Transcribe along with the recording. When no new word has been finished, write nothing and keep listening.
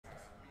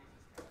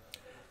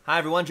Hi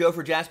everyone, Joe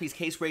for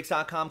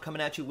JaspysCaseBreaks.com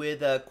coming at you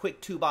with a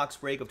quick two-box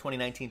break of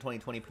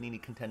 2019-2020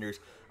 Panini Contenders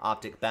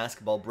Optic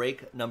Basketball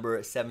break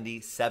number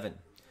 77.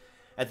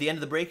 At the end of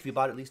the break, if you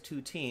bought at least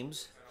two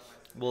teams,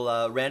 we'll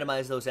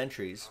randomize those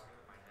entries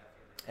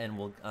and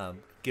we'll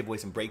give away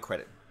some break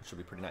credit, which will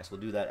be pretty nice.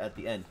 We'll do that at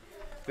the end.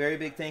 Very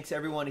big thanks to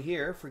everyone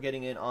here for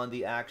getting in on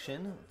the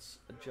action. Let's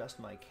adjust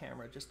my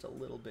camera just a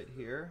little bit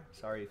here.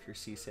 Sorry if you're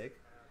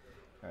seasick.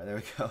 All right, there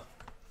we go.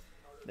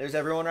 There's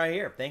everyone right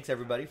here. Thanks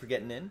everybody for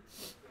getting in.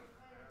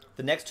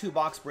 The next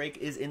two-box break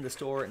is in the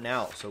store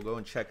now, so go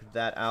and check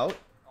that out.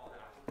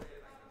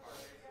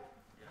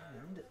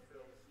 And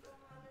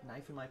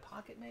knife in my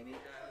pocket, maybe?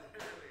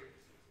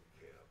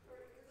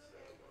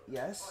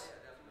 Yes.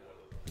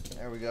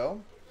 There we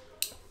go.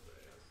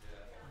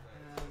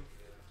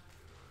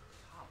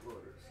 Top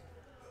loaders.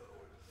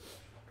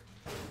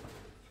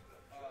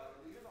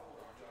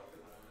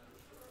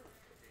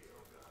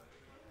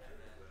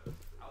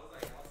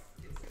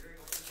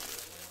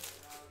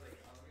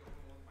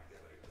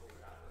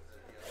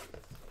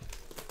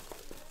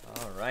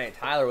 All right,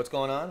 Tyler, what's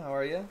going on? How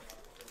are you?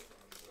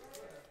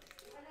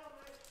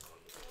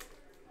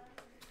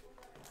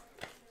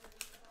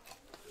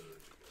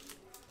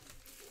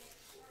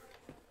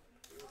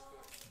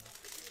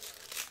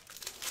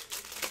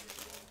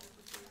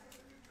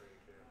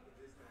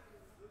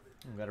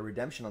 We've got a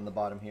redemption on the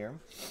bottom here.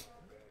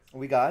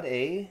 We got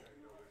a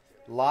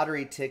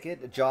lottery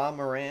ticket, Ja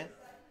Morant.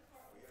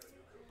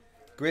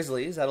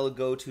 Grizzlies, that'll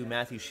go to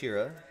Matthew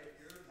Shearer.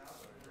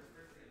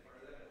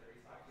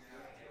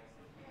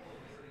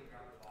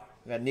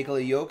 We got Nikola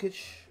Jokic.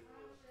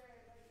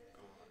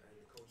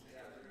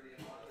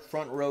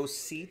 Front row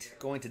seat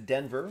going to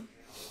Denver.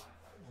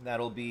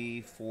 That'll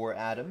be for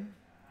Adam.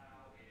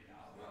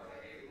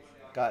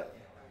 Got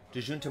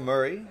DeJounte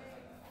Murray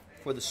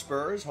for the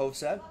Spurs, Hove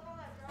set.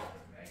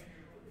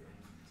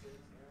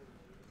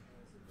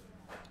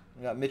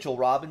 We got Mitchell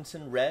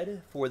Robinson,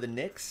 red, for the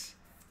Knicks.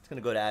 It's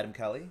going to go to Adam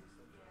Kelly.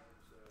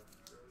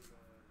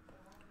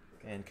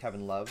 And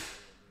Kevin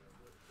Love.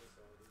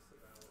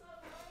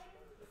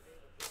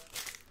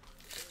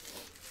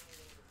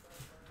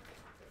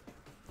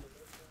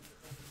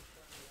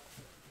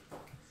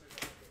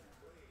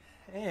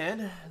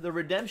 And the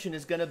redemption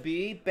is going to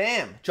be,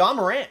 bam, Ja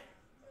Morant.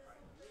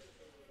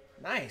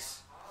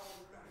 Nice.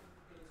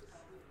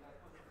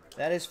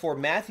 That is for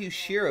Matthew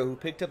Shearer, who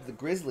picked up the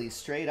Grizzlies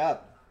straight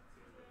up.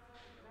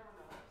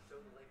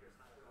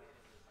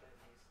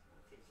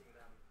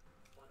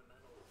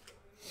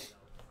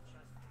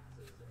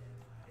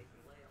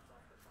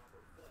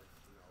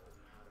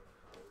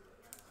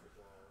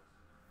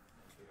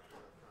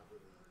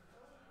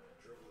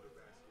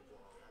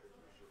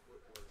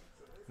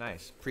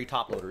 Nice. Free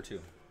top loader,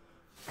 too.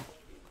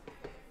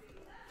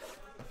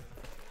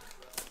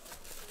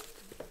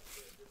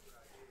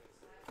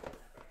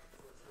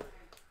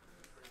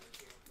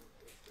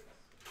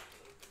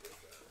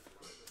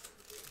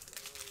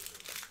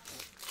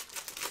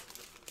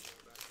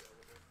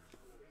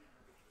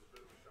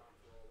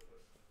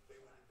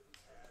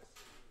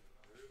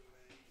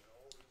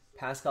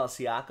 Pascal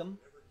Siakam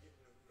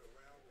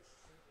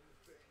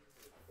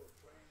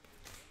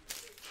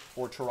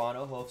for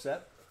Toronto, Hove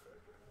set.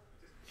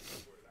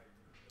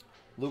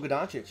 Luka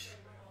Doncic,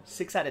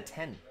 6 out of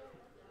 10.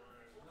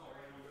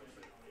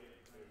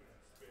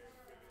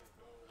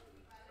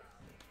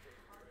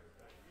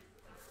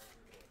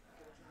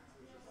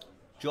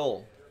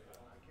 Joel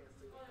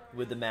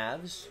with the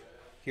Mavs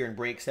here in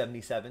break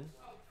 77.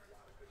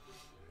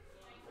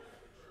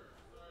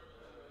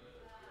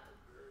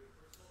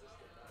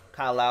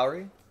 Kyle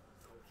Lowry,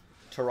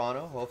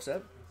 Toronto, Hove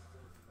set.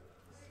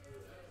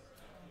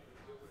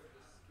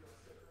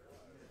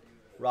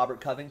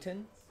 Robert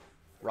Covington,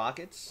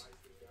 Rockets.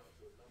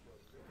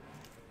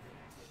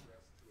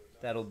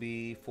 That'll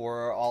be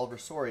for Oliver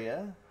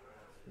Soria.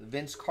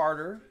 Vince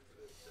Carter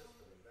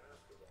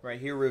right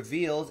here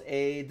reveals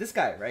this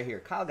guy right here,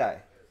 Kyle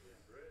Guy.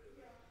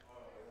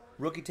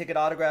 Rookie ticket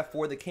autograph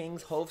for the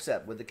Kings, Hove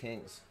set with the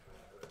Kings.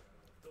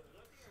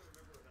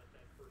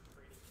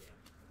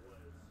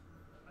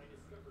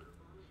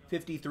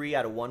 $53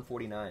 out of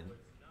 149.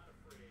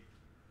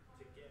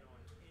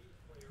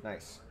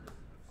 Nice.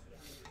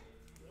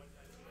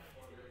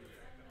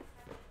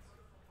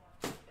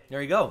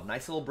 There you go.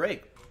 Nice little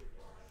break.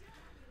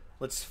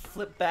 Let's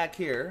flip back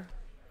here.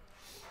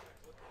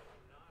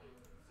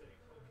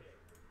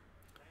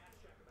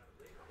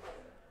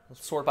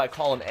 Let's sort by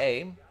column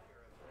A.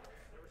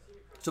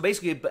 So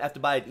basically, you have to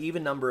buy an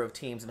even number of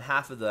teams, and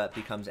half of that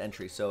becomes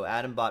entry. So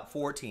Adam bought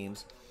 4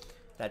 teams.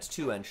 That's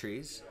 2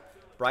 entries.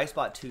 Bryce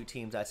bought 2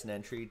 teams. That's an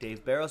entry.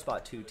 Dave Barrows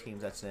bought 2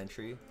 teams. That's an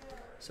entry.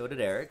 So did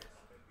Eric.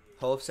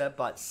 Hovset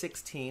bought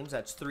 6 teams.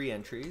 That's 3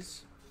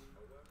 entries.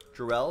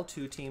 Jarrell,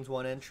 2 teams,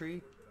 1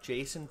 entry.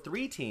 Jason,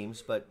 3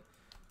 teams, but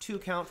 2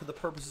 count for the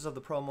purposes of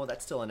the promo.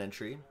 That's still an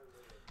entry.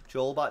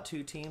 Joel bought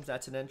 2 teams.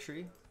 That's an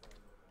entry.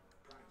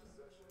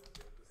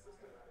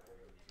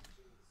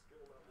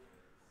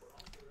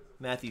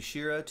 Matthew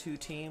Shearer, 2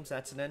 teams,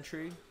 that's an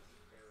entry.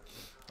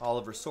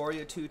 Oliver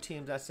Soria, 2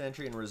 teams, that's an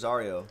entry. And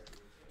Rosario,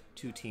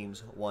 2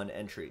 teams, 1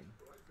 entry.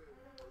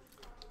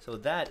 So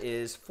that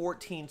is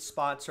 14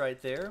 spots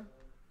right there.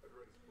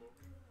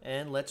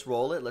 And let's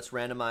roll it. Let's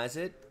randomize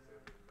it.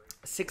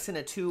 6 and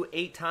a 2,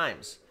 8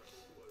 times.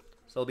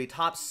 So it'll be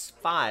top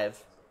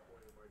 5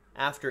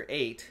 after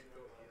 8.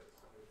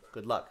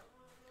 Good luck.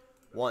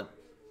 1,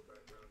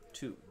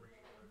 2,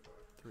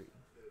 3,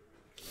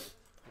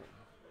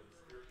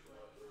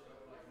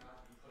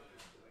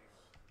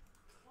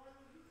 4.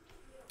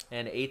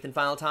 And 8th and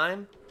final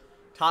time.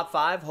 Top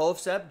 5,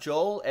 Hofsep,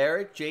 Joel,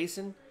 Eric,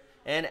 Jason,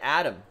 and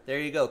Adam. There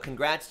you go.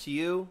 Congrats to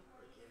you.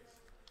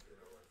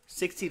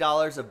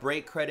 $60 of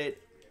break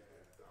credit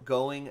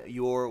going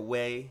your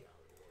way.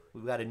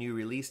 We've got a new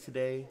release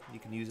today. You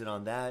can use it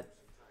on that.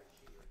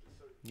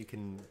 You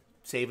can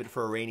save it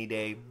for a rainy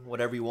day.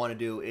 Whatever you want to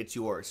do, it's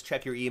yours.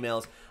 Check your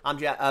emails. I'm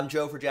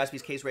Joe for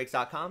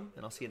JaspysCaseBreaks.com,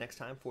 and I'll see you next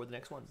time for the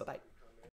next one. Bye-bye.